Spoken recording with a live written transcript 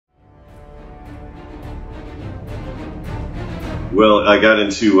Well, I got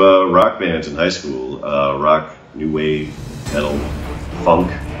into rock bands in high school, rock, new wave, metal, funk,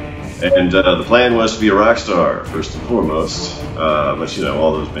 and the plan was to be a rock star, first and foremost. But you know,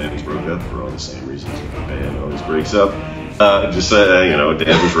 all those bands broke up for all the same reasons. A band always breaks up. You know,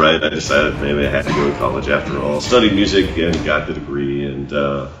 Dad was right. I decided maybe I had to go to college after all. Studied music and got the degree, and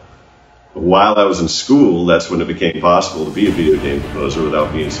while I was in school, that's when it became possible to be a video game composer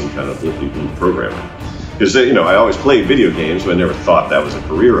without being some kind of flippy-blue programmer. Because, you know, I always played video games, but I never thought that was a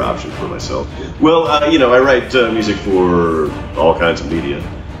career option for myself. Well, you know, I write music for all kinds of media,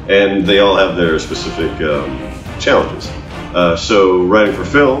 and they all have their specific challenges. So writing for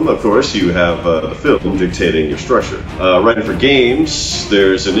film, of course, you have the film dictating your structure. Writing for games,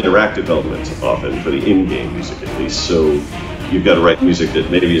 there's an interactive element often, for the in-game music at least. So you've got to write music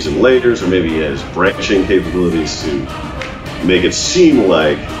that maybe is in layers or maybe has branching capabilities to make it seem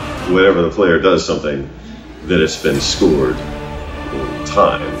like whenever the player does something, that it's been scored in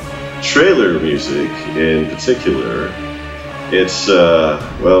time. Trailer music in particular, it's,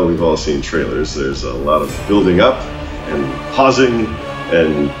 well, we've all seen trailers. There's a lot of building up and pausing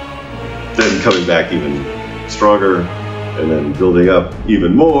and then coming back even stronger and then building up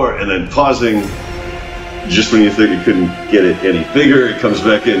even more and then pausing. Just when you think you couldn't get it any bigger, it comes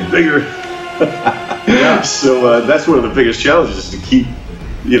back in bigger. Yeah. So that's one of the biggest challenges, is to keep,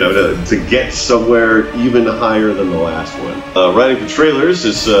 you know, to get somewhere even higher than the last one. Writing for trailers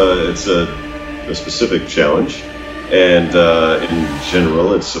is it's a specific challenge, and in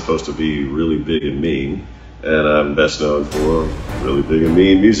general it's supposed to be really big and mean, and I'm best known for really big and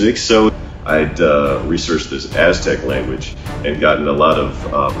mean music. So I'd researched this Aztec language and gotten a lot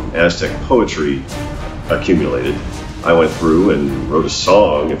of Aztec poetry accumulated. I went through and wrote a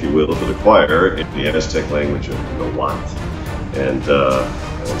song, if you will, for the choir in the Aztec language of Nahuatl. And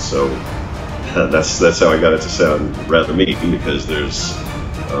so that's how I got it to sound rather mean, because there's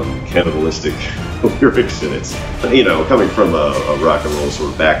cannibalistic lyrics in it. You know, coming from a rock and roll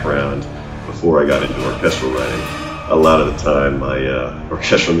sort of background before I got into orchestral writing, a lot of the time my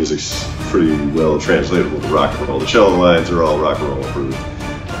orchestral music's pretty well translatable to rock and roll. The cello lines are all rock and roll approved.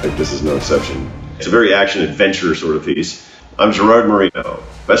 I think this is no exception. It's a very action-adventure sort of piece. I'm Gerard Marino,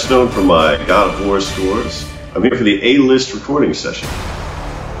 best known for my God of War scores. I'm here for the A-list recording session.